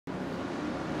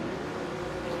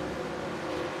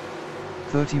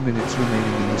30 minutes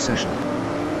remaining in the session.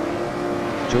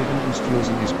 Jovan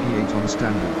Ustjosen is P8 on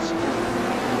standards.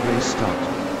 Race start.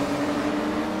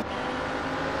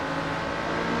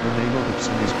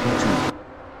 ReneRmotorsport-Assetto is P2.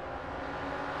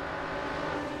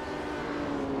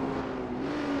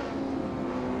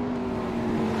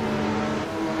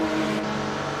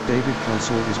 David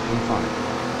Kelsall is P5.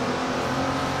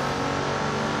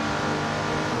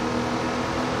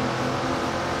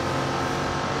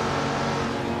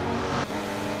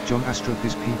 Jon Astrup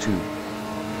is P2.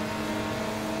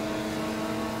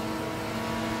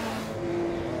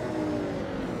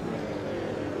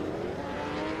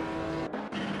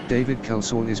 David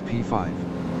Kelsall is P5.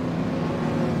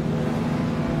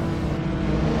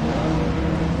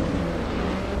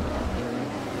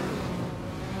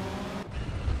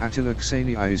 Attila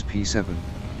Ksenia is P7.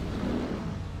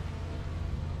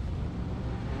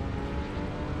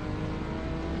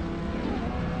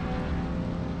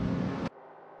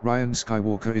 Ryan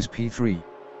Skywalker is P3.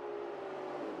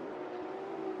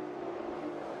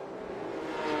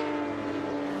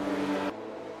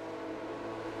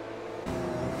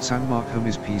 Sam Markham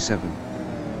is P7.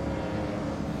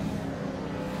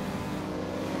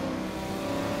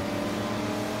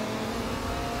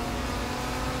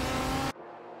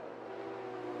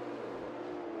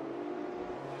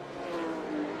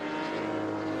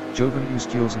 Jovan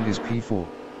Ustjosen is P4.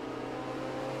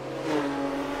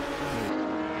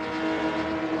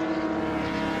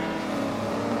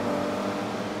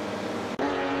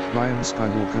 Ryan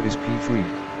Skywalker is P3.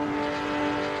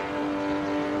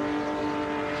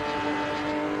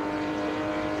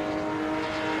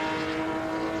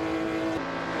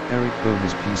 Eric Bone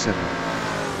is P7.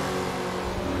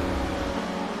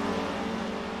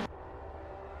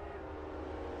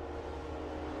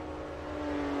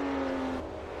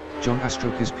 Jon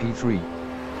Astrup is P3.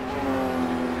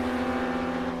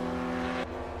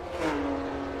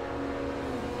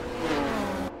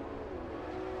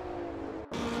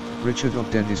 Richard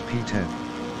Ogden is P10.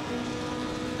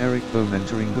 Eric Bone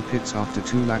entering the pits after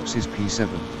 2 laps is P7.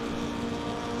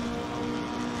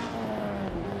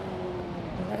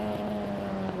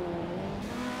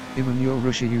 Emmanuel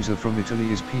Rusciusa from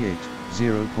Italy is P8,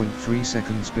 0.3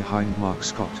 seconds behind Mark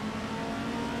Scott.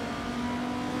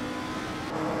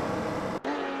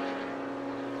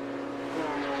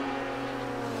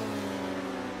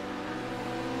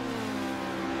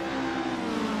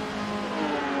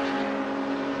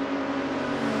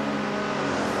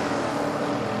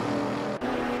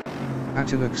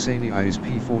 Attila Ksenia is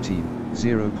P14,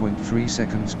 0.3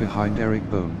 seconds behind Eric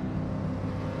Bone.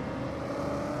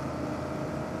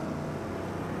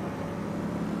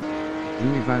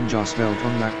 Louis van Jaarsveld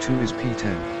on lap 2 is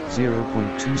P10,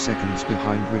 0.2 seconds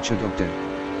behind Richard Ogden.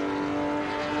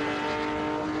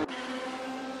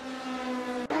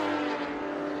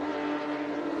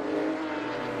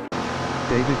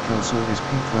 David Kelsall is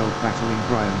P12 battling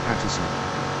Brian Patterson.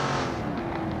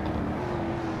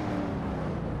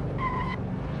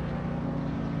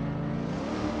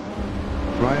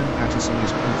 Brian Patterson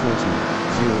is P14,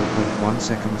 0.1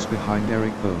 seconds behind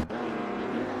Eric Bone.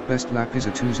 Best lap is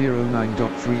a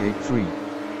 2:09.383.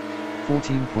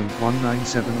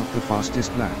 14.197 of the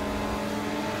fastest lap.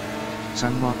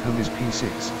 Sam Markham is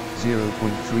P6,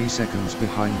 0.3 seconds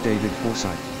behind David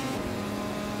Forsyth.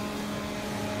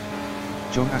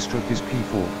 Jon Astrup is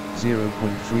P4,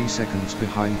 0.3 seconds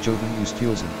behind Jovan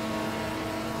Ustjosen.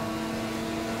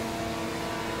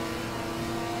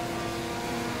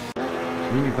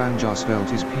 Louis van Jaarsveld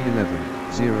is P11,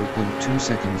 0.2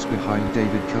 seconds behind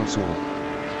David Kelsall.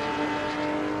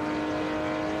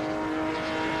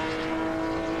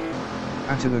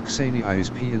 Attila Ksenia is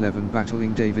P11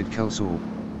 battling David Kelsall.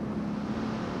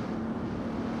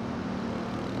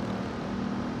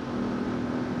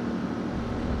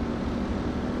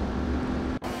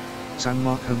 Sam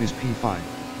Markham is P5,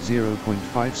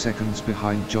 0.5 seconds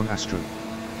behind Jon Astrup.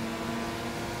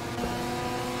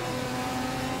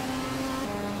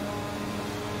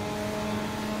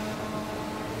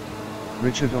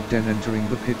 Richard Ogden entering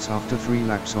the pits after 3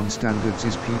 laps on standards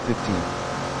is P15.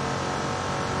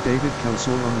 David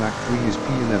Kelsall on lap 3 is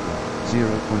P11,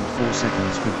 0.4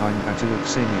 seconds behind Attila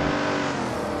Ksenia.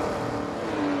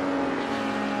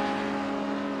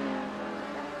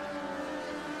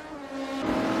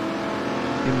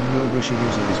 Emmanuel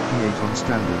Rusciusa is P8 on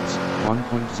standards,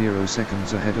 1.0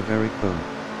 seconds ahead of Eric Bone.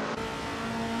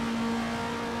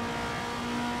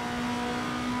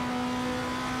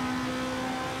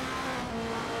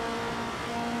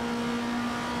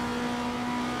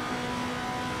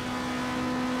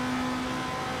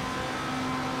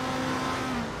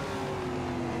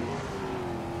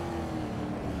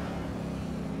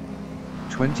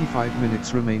 25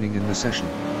 minutes remaining in the session.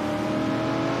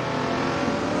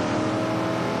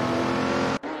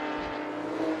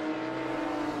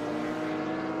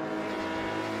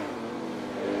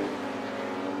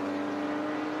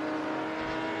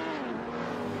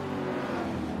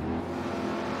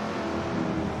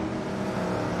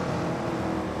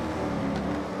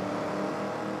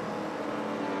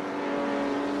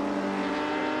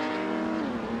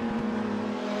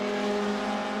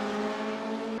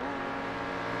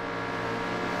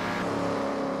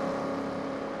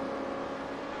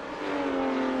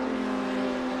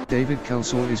 David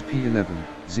Kelsall is P11,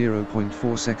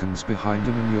 0.4 seconds behind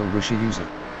Emmanuel Richie-User.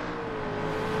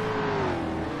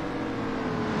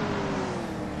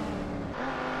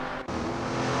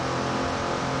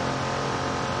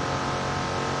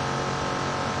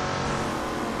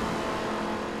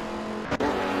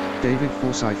 David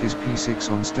Forsyth is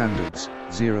P6 on standards,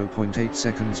 0.8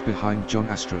 seconds behind John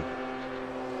Astro.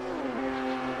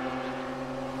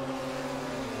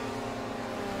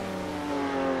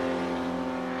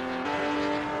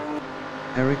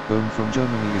 Eric Bohm from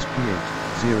Germany is P8,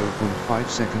 0.5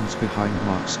 seconds behind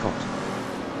Mark Scott.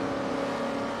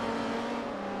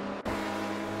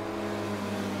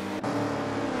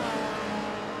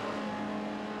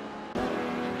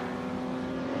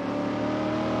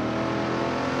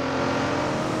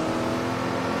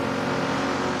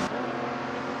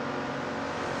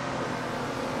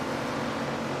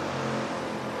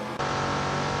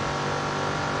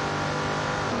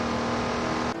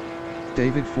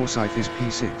 David Forsyth is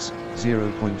P6,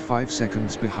 0.5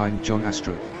 seconds behind John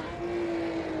Astro.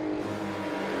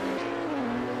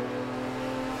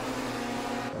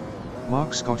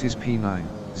 Mark Scott is P9,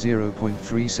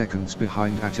 0.3 seconds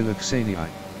behind Attila Kseniai.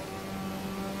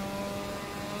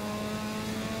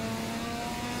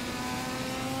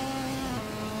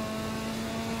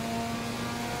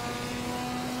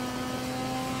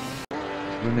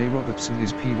 Rene Robertson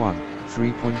is P1,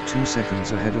 3.2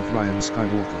 seconds ahead of Ryan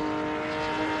Skywalker.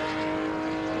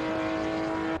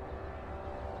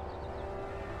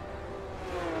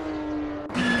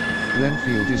 Glenn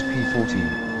Field is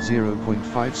P14,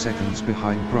 0.5 seconds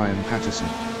behind Brian Patterson.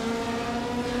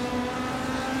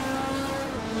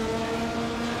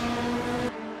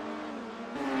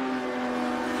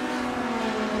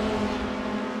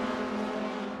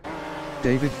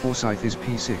 David Forsyth is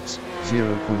P6,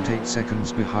 0.8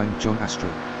 seconds behind John Astro.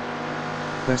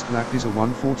 Best lap is a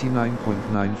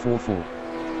 1:49.944.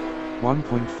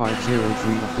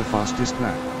 1.503 of the fastest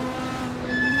lap.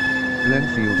 Glenn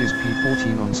Field is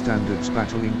P14 on standards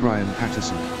battling Brian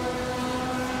Patterson.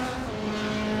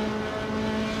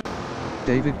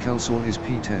 David Kelsall is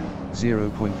P10,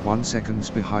 0.1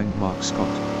 seconds behind Mark Scott.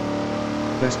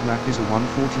 Best lap is a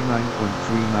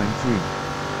 1:49.393.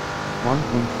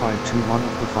 1.521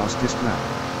 of the fastest lap.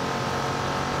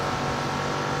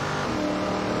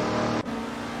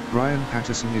 Brian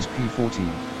Patterson is P14,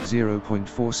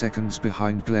 0.4 seconds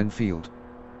behind Glenn Field.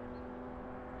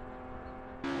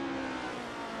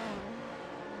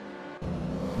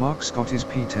 Mark Scott is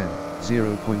P10,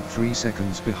 0.3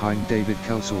 seconds behind David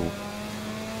Kelsall.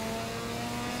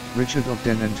 Richard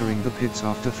Ogden entering the pits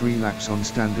after 3 laps on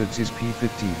standards is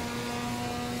P15.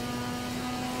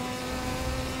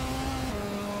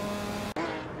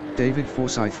 David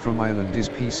Forsyth from Ireland is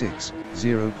P6,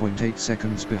 0.8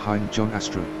 seconds behind John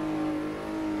Astro.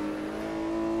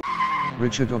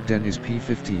 Richard Ogden is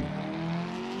P15.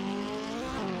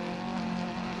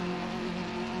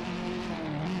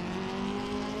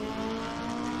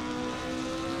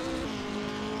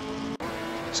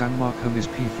 San Markham is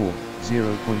P4,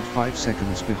 0.5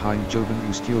 seconds behind Jovan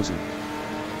Ustioza.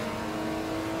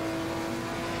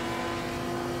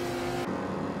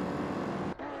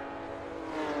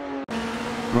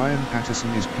 Brian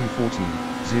Patterson is P14,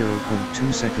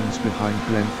 0.2 seconds behind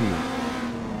Glenn Field.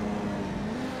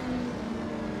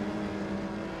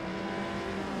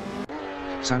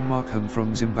 San Markham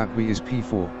from Zimbabwe is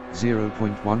P4,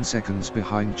 0.1 seconds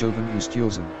behind Jovan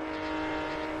Ustioza.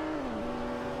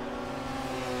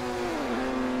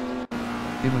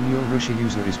 Emmanuel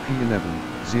Richie-User is P11,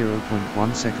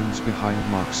 0.1 seconds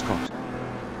behind Mark Scott.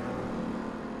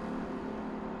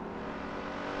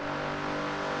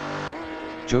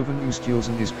 Jovan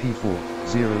Ustioza is P4,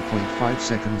 0.5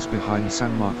 seconds behind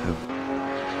San Markham.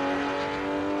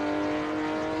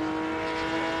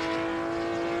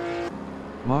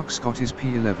 Mark Scott is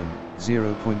P11,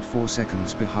 0.4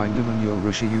 seconds behind Emmanuel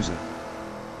Richie-User.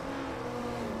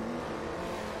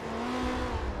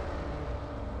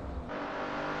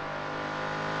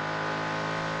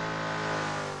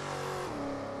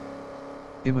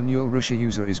 Emmanuel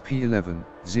Richie-User is P11,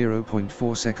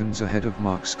 0.4 seconds ahead of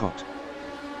Mark Scott.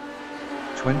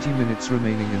 20 minutes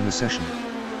remaining in the session.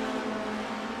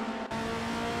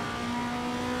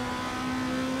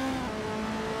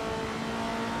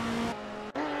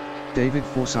 David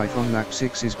Forsyth on lap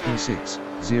 6 is P6,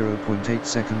 0.8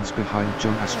 seconds behind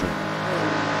John Astrup.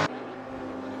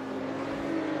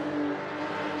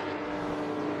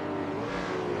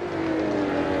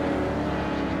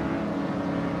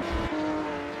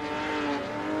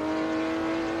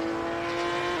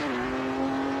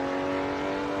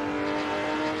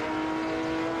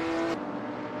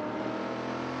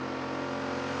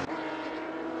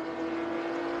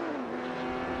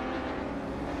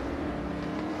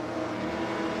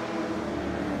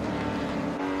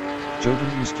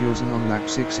 Jovan Ustjorsen on lap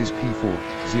 6 is P4,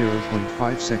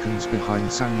 0.5 seconds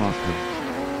behind San Marco.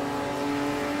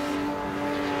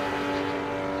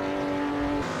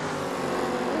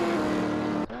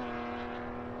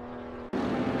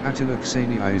 Attila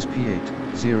Ksenia is P8,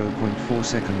 0.4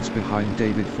 seconds behind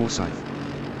David Forsyth.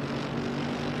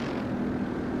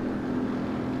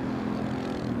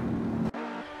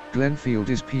 Glenn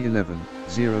Field is P11,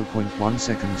 0.1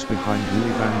 seconds behind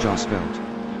Louis van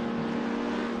Jaarsveld.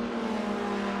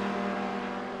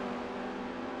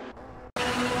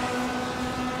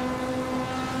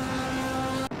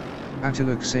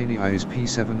 Attila Ksenia is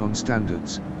P7 on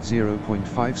standards,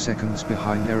 0.5 seconds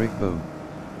behind Eric Bohm.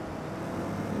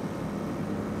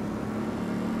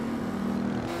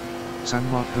 San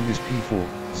Marco is P4,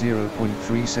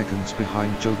 0.3 seconds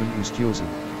behind Jovan Ustjorsen.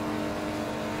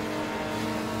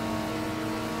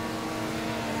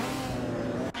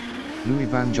 Louis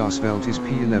van Jaarsveld is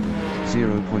P11,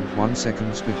 0.1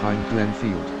 seconds behind Glenn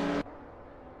Field.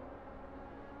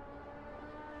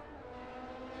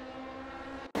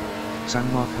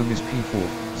 San Marco is P4,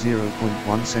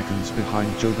 0.1 seconds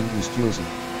behind Jovan Ustjorsen.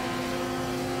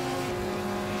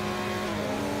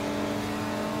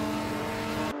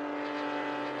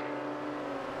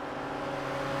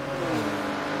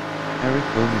 Eric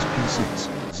Bohm is P6,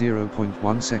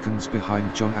 0.1 seconds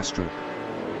behind John Astrup.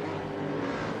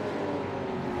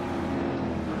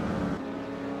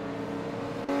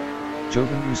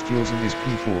 Jovan Ustjorsen is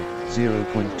P4,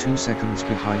 0.2 seconds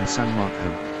behind San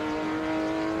Marco.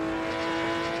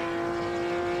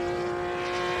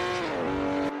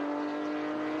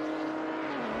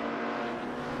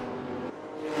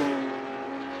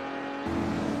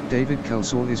 David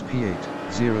Kelsall is P8,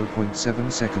 0.7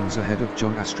 seconds ahead of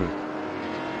John Astrup.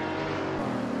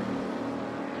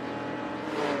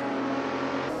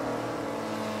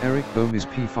 Eric Bohm is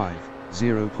P5,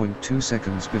 0.2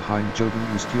 seconds behind Jovan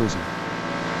Ustjorsen.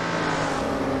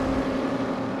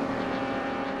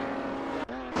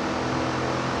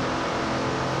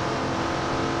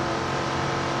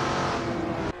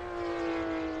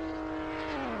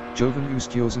 Jovan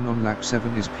Ustjorsen on lap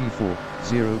 7 is P4,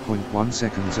 0.1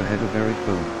 seconds ahead of Eric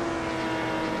Bohm.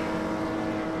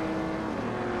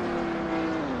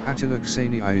 Attila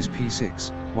Ksenia is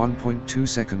P6, 1.2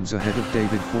 seconds ahead of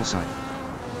David Forsyth.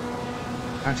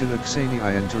 Attila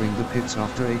Ksenia entering the pits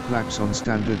after 8 laps on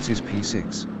standards is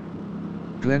P6.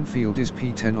 Glenn Field is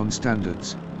P10 on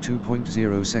standards,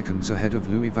 2.0 seconds ahead of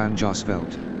Louis van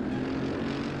Jaarsveld.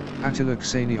 Attila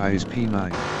Ksenia is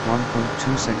P9,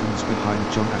 1.2 seconds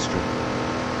behind John Astrup.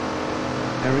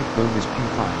 Eric Bohm is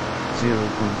P5,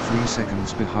 0.3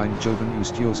 seconds behind Jovan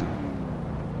Ustjorsen.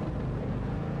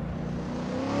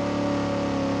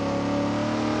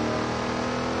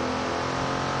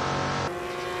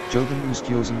 Jovan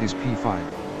Ustjorsen is P5,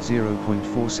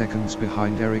 0.4 seconds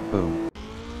behind Eric Bohm.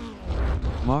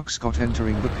 Mark Scott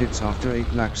entering the pits after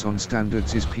 8 laps on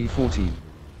standards is P14.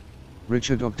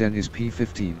 Richard Ogden is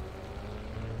P15.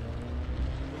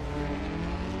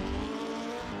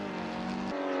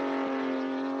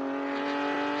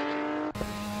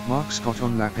 Mark Scott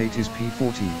on lap 8 is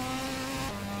P14.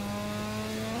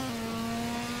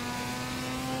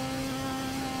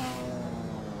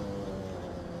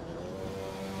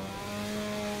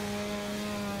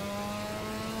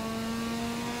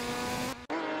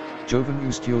 Jovan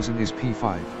Ustjorsen is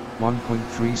P5,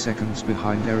 1.3 seconds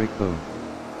behind Eric Bohm.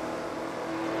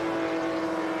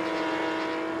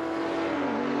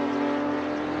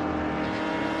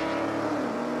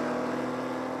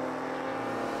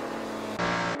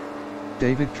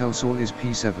 David Kelsall is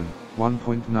P7,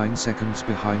 1.9 seconds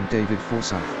behind David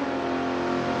Forsyth.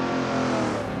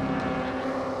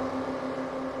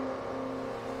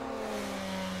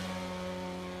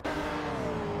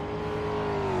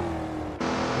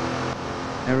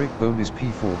 Eric Bohm is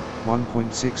P4,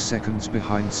 1.6 seconds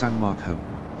behind San Marco.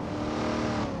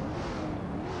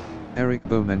 Eric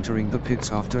Bohm entering the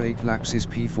pits after 8 laps is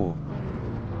P4.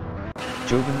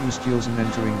 Jovan Ustjolsen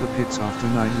entering the pits after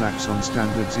 9 laps on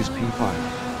standards is P5.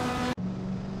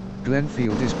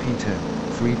 Glenfield is P10,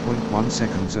 3.1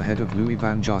 seconds ahead of Louis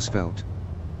van Jaarsveld.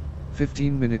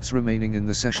 15 minutes remaining in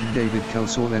the session. David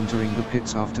Kelsall entering the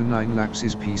pits after 9 laps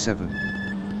is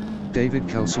P7. David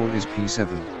Kelsall is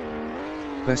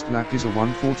P7. Best lap is a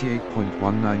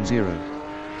 1:48.190.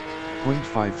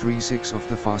 0.536 off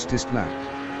the fastest lap.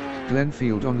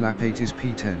 Glenfield on lap 8 is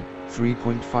P10,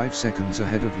 3.5 seconds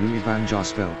ahead of Louis van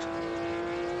Jaarsveld.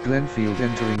 Glenfield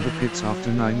entering the pits after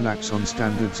 9 laps on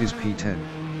standards is P10.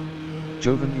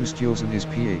 Jovan Ustjolsen is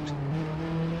P8.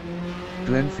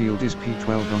 Glenfield is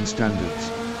P12 on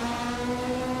standards.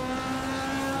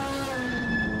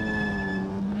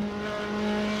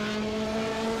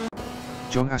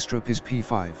 John Astrup is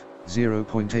P5,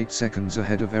 0.8 seconds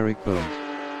ahead of Eric Bohm.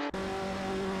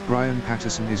 Brian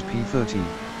Patterson is P13.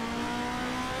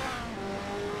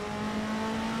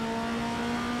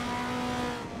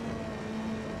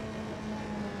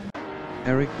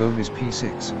 Eric Bohm is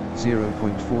P6,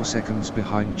 0.4 seconds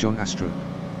behind John Astrup.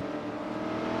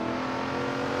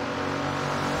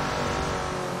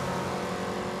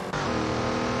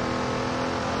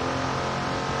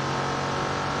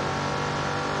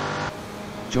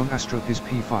 John Astrup is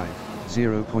P5,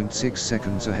 0.6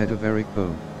 seconds ahead of Eric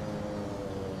Bohm.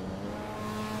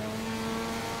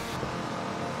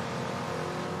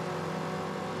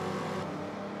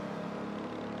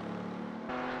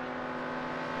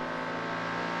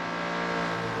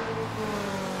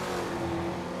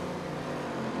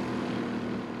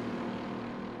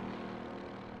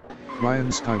 Ryan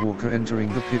Skywalker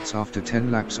entering the pits after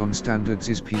 10 laps on standards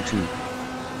is P2.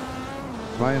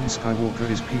 Ryan Skywalker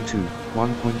is P2,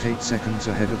 1.8 seconds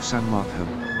ahead of San Marco.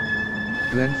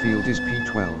 Glenfield is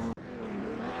P12.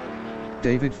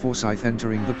 David Forsyth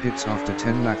entering the pits after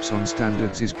 10 laps on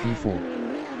standards is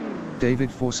P4.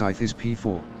 David Forsyth is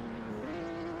P4.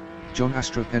 John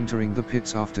Astrup entering the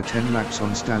pits after 10 laps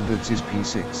on standards is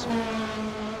P6.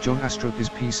 John Astrup is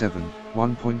P7,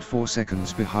 1.4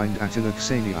 seconds behind Attila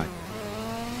Kseniai.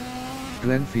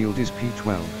 Glenfield is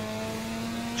P12.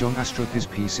 John Astrup is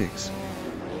P6.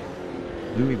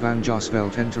 Louis van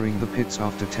Jaarsveld entering the pits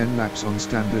after 10 laps on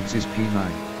standards is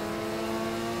P9.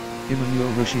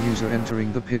 Emmanuel Rushiuser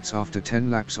entering the pits after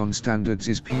 10 laps on standards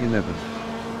is P11.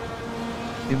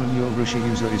 Emmanuel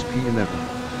Rushiuser is P11.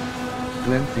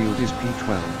 Glenfield is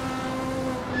P12.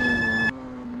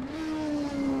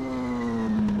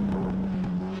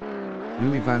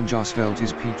 Louis van Jaarsveld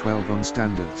is P12 on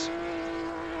standards.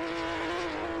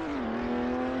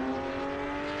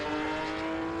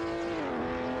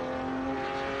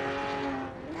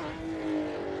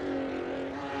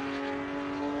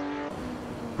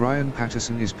 Brian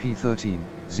Patterson is P13,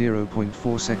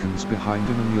 0.4 seconds behind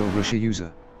Emmanuel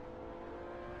Rushiuser.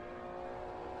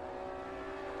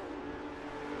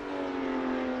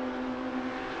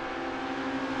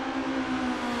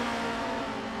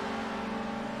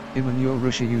 Emmanuel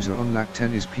Rushiuser on lap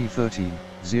 10 is P13,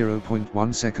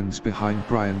 0.1 seconds behind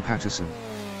Brian Patterson.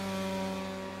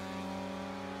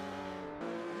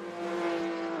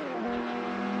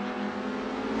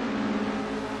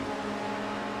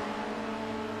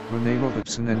 Rene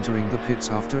Robertson entering the pits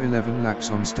after 11 laps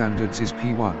on standards is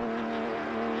P1.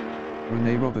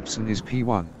 Rene Robertson is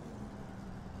P1.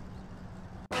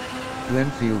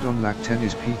 Glenfield on lap 10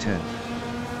 is P10.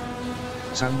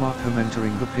 San Marco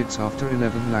entering the pits after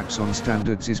 11 laps on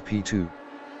standards is P2.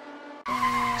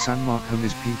 San Marco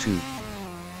is P2.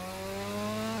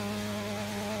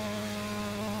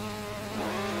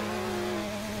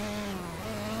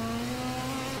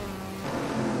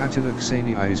 Attila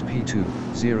Kseniai is P2,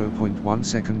 0.1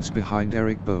 seconds behind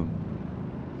Eric Bohm.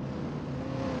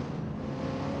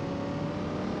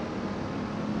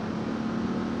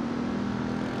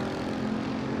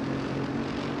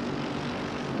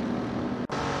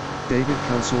 David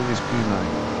Kelsall is P9,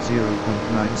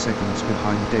 0.9 seconds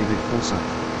behind David Forsyth.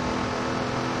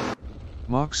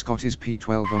 Mark Scott is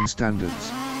P12 on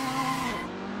standards.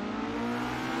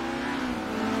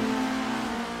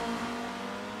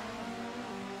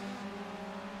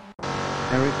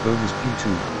 Eric Bohm is P2,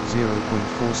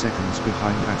 0.4 seconds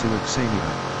behind Attila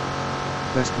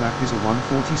Kseniai. Best lap is a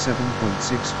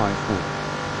 1:47.654.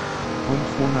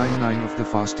 0.499 of the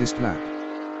fastest lap.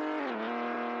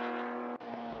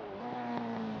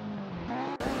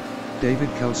 David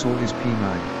Kelsall is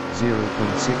P9,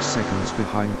 0.6 seconds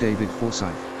behind David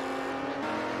Forsyth.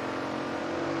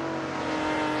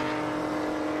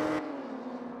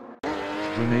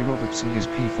 Rene Robertson is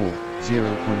P4,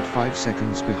 0.5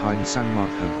 seconds behind San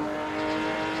Marco.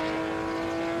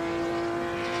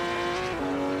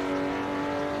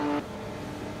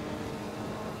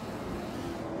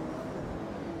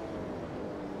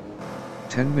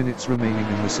 10 minutes remaining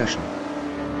in the session.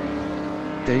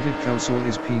 David Kelsall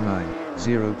is P9,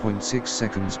 0.6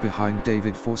 seconds behind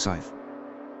David Forsyth.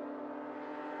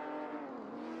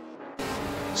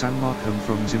 San Markham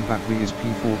from Zimbabwe is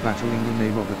P4 battling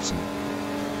Rene Robertson.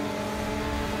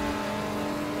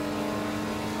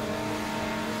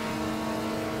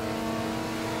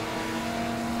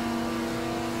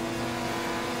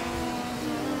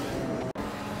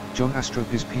 John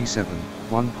Astrup is P7,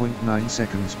 1.9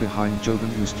 seconds behind Jovan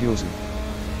Ustjorzen.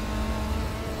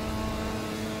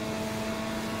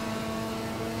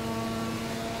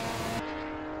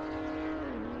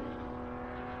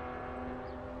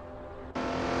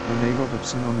 Rene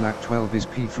Robertson on lap 12 is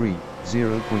P3,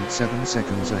 0.7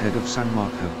 seconds ahead of San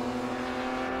Marco.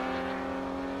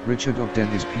 Richard Ogden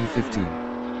is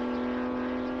P15.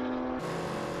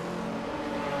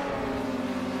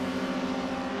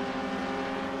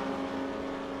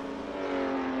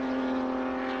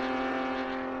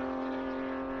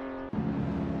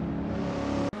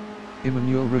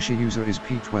 Emmanuel Rushiuser is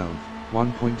P12,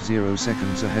 1.0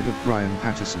 seconds ahead of Brian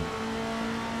Patterson.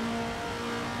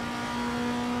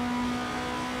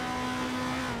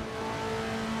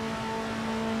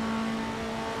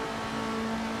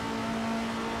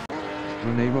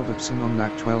 Rene Robertson on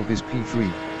lap 12 is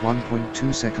P3,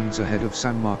 1.2 seconds ahead of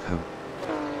San Marco.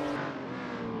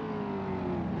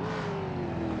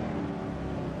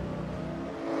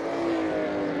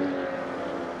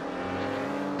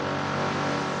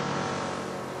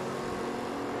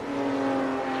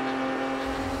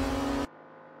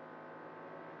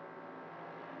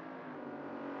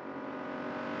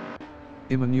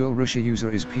 Emmanuel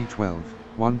Rushiuser is P12,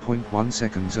 1.1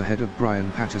 seconds ahead of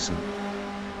Brian Patterson.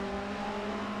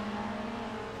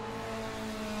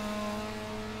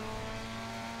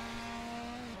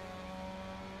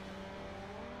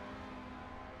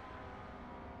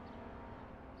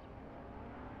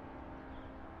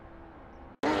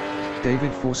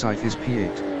 David Forsyth is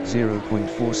P8,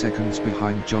 0.4 seconds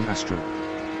behind John Astrup.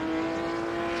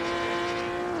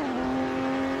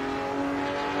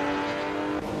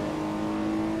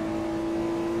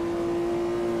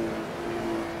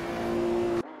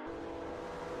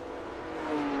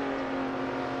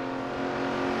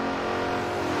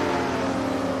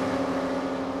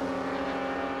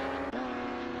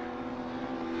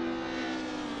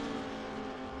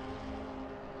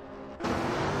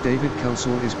 David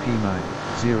Kelsall is P9,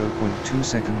 0.2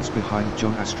 seconds behind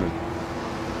John Astrup.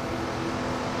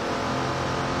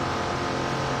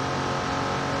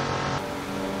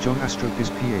 John Astrup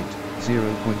is P8,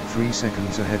 0.3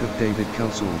 seconds ahead of David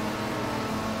Kelsall.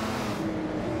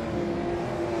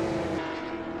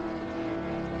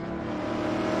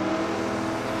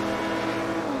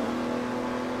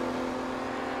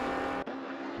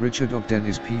 Richard Ogden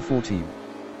is P14.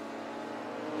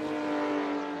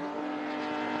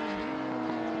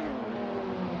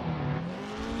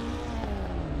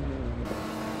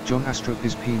 John Astrup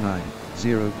is P9,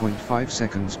 0.5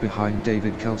 seconds behind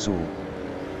David Kelsall.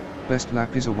 Best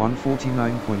lap is a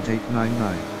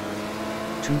 1:49.899.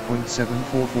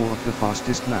 2.744 of the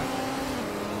fastest lap.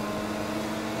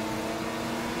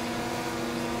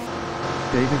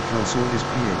 David Kelsall is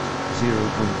P8,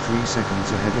 0.3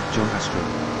 seconds ahead of John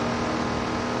Astrup.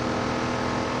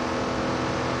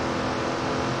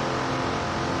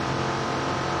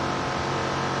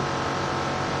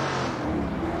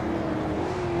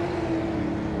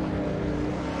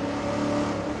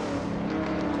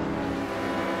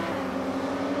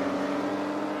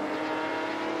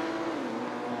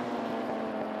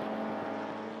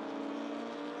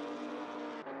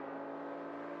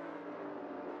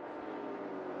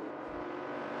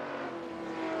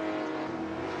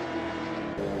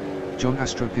 John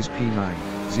Astrup is P9,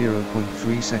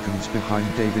 0.3 seconds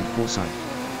behind David Forsyth.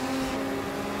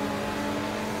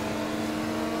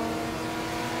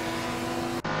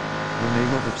 Rene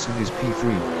Robertson is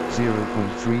P3,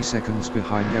 0.3 seconds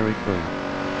behind Eric Bowe.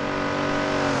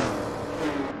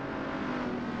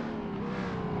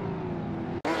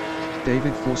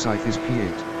 David Forsyth is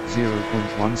P8,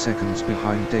 0.1 seconds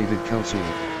behind David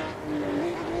Kelsall.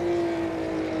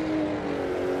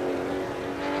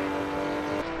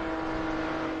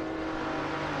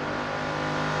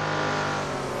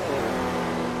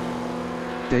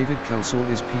 David Kelsall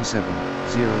is P7,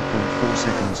 0.4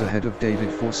 seconds ahead of David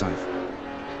Forsyth.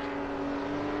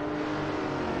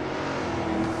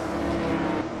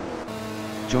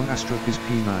 John Astrup is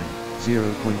P9,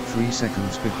 0.3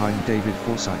 seconds behind David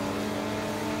Forsyth.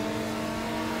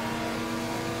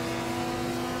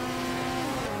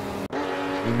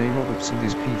 Rene Robertson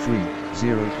is P3,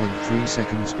 0.3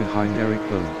 seconds behind Eric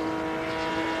Bowe.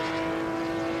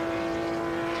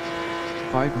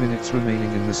 5 minutes remaining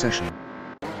in the session.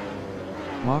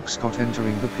 Mark Scott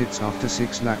entering the pits after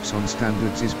 6 laps on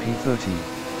standards is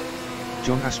P13.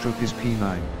 John Astrup is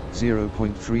P9,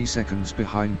 0.3 seconds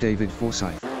behind David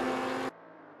Forsyth.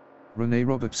 Rene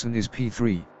Robertson is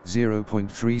P3,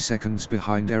 0.3 seconds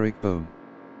behind Eric Bohm.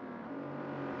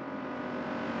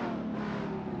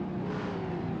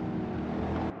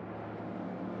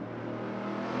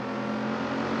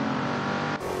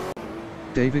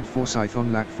 David Forsyth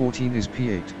on lap 14 is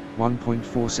P8,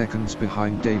 1.4 seconds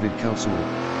behind David Kelsall.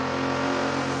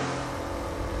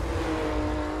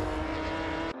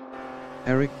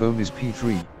 Eric Bohm is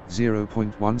P3,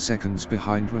 0.1 seconds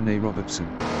behind Rene Robertson.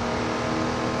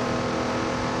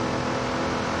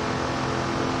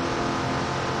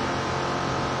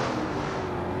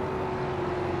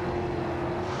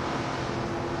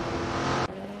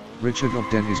 Richard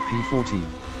Ogden is P14.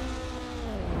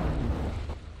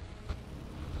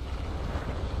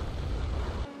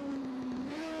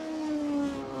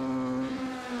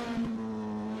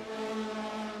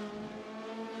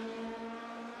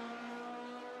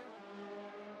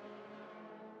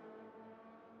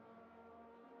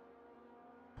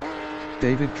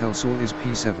 David Kelsall is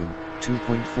P7,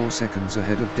 2.4 seconds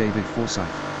ahead of David Forsyth.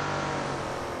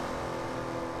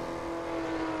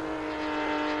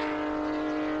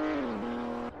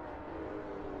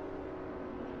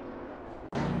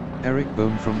 Eric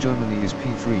Bohm from Germany is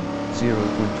P3,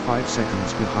 0.5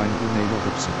 seconds behind Rene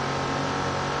Robertson.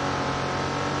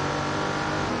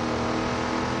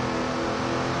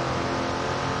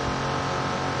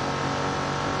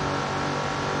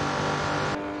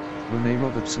 Rene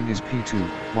Robertson is P2,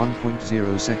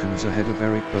 1.0 seconds ahead of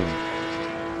Eric Bohm.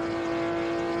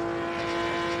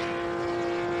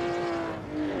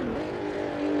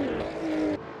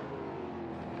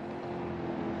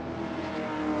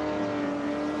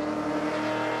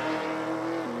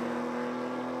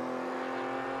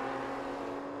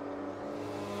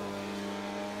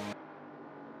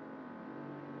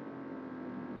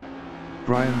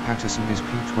 Brian Patterson is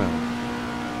P12.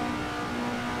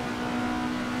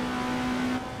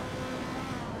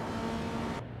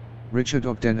 Richard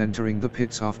Ogden entering the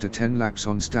pits after 10 laps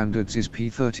on standards is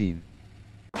P13.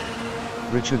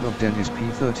 Richard Ogden is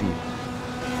P13.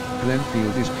 Glenn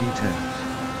Field is P10.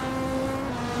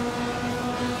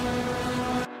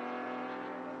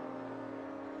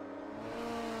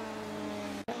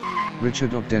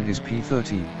 Richard Ogden is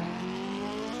P13.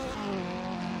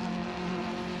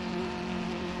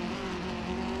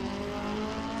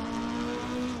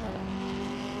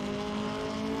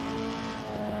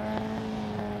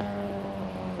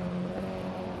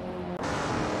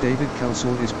 David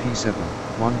Kelsall is P7,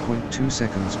 1.2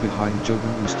 seconds behind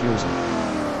Jovan Ustioza.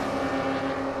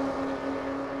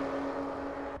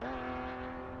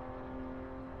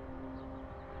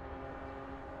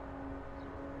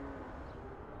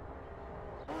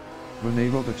 Rene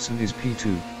Robertson is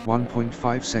P2,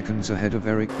 1.5 seconds ahead of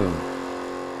Eric Bohm.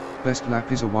 Best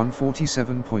lap is a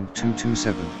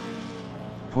 1:47.227.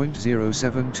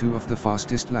 0.072 of the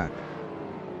fastest lap.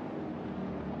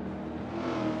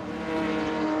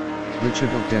 Richard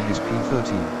Ogden is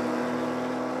P13.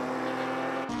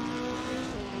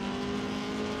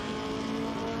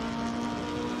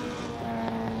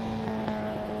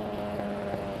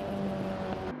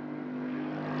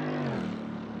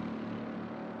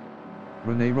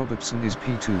 Rene Robertson is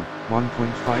P2,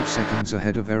 1.5 seconds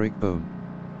ahead of Eric Bohm.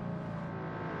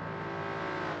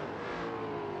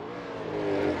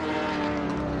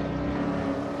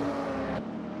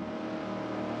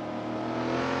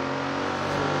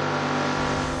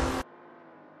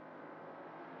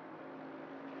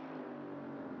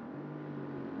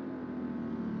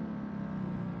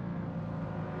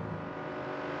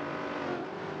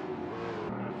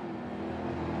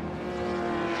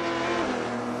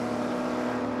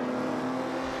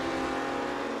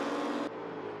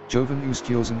 Jovan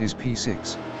Ustioza is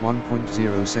P6,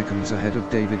 1.0 seconds ahead of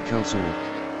David Kelsall.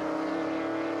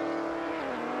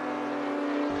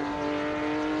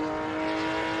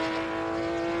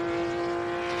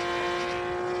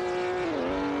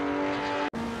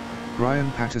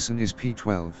 Brian Patterson is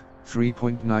P12,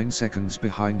 3.9 seconds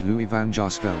behind Louis van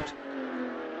Jaarsveld.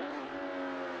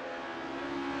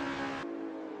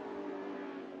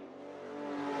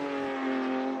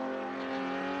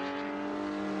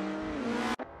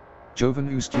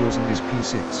 Jovan Ustioza is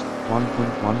P6,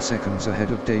 1.1 seconds ahead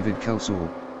of David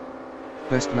Kelsall.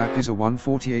 Best lap is a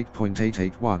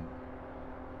 1:48.881.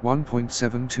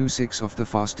 1.726 of the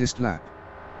fastest lap.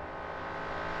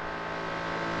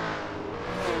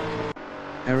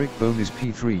 Eric Bohm is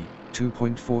P3,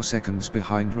 2.4 seconds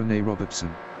behind Rene Robertson.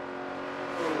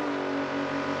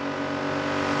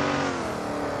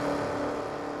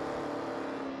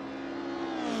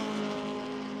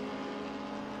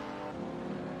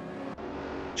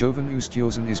 Jovan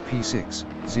Ustyosen is P6,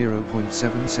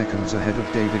 0.7 seconds ahead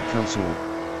of David Kelsall.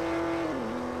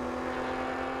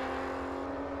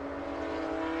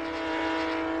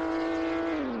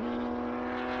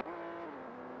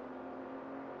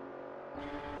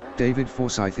 David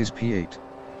Forsyth is P8.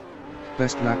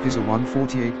 Best lap is a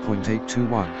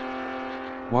 1:48.821.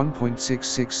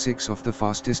 1.666 off the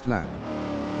fastest lap.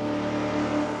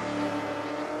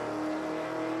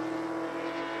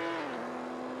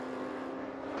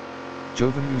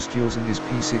 Jovan Ustyosen is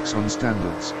P6 on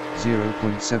standards,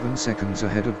 0.7 seconds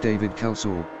ahead of David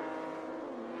Kelsall.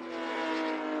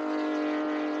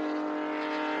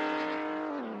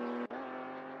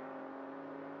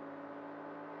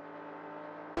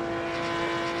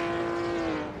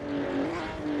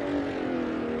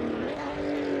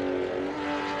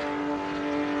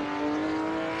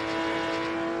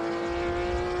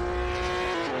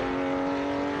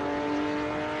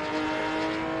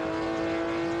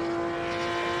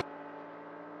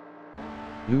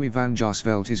 Louis van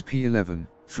Jaarsveld is P11,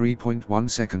 3.1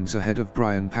 seconds ahead of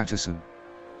Brian Patterson.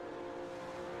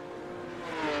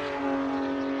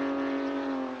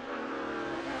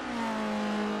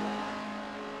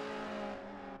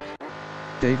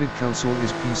 David Kelsall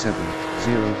is P7,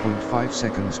 0.5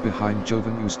 seconds behind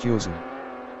Jovan Ustyosen.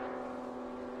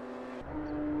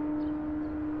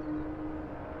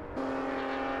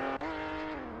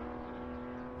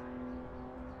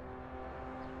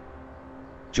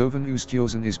 Jovan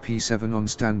Ustyosen is P7 on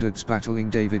standards battling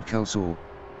David Kelsall.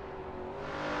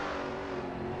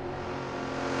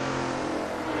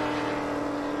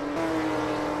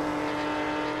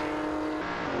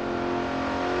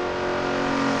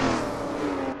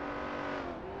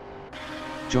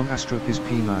 John Astrup is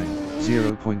P9,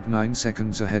 0.9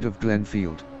 seconds ahead of Glenn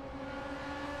Field.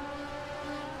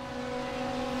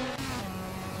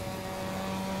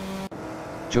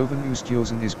 Jovan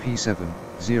Ustyosen is P7,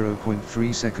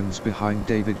 0.3 seconds behind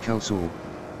David Kelsall.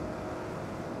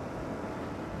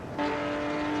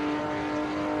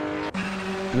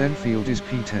 Glenn Field is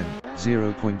P10,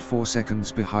 0.4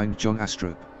 seconds behind John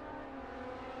Astrup.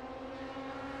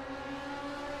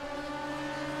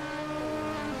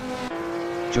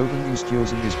 Jovan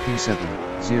Ustyosen is P7,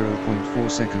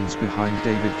 0.4 seconds behind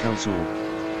David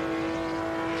Kelsall.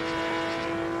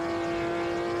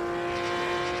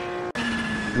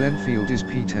 Glenn Field is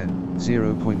P10,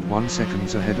 0.1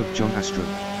 seconds ahead of John Astrup.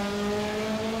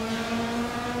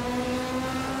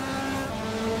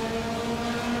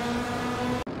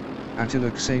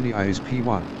 Attila Ksenia is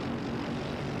P1.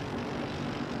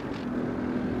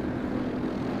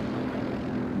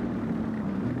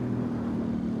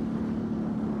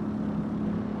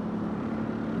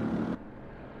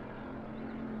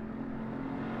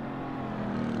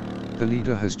 The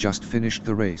leader has just finished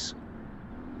the race.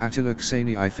 Attila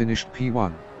Ksenia finished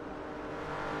P1.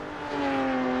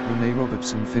 Rene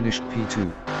Robertson finished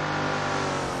P2.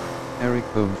 Eric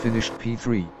Bohm finished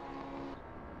P3.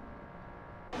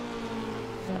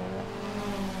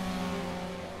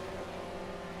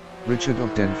 Richard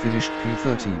Ogden finished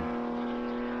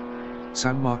P13.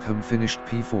 Sam Markham finished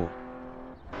P4.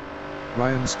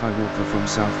 Ryan Skywalker from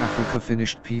South Africa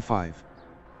finished P5.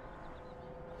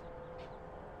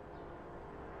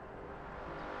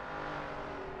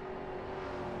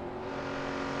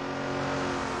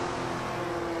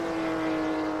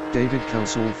 David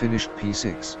Kelsall finished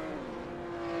P6.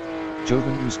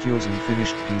 Jovan Ustyosen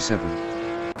finished P7.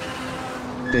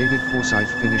 David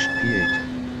Forsyth finished P8.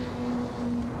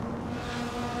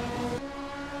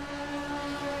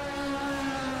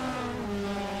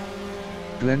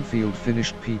 Glenn Field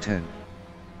finished P10.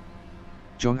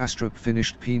 John Astrup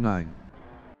finished P9.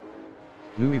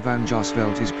 Louis van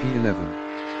Jaarsveld is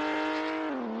P11.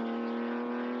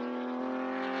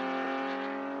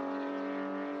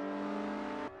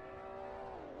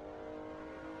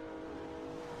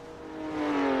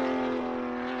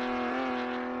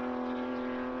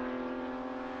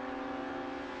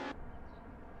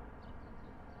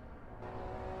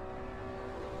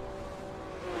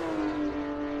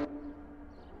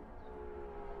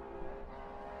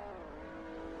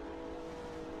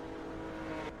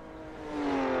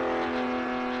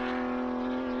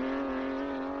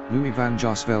 Louis van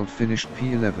Jaarsveld finished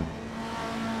P11.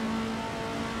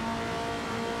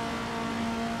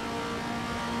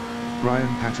 Brian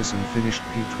Patterson finished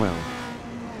P12.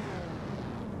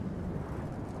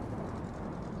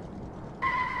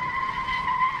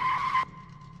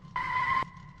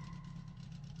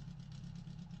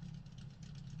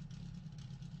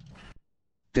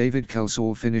 David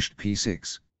Kelsall finished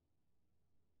P6.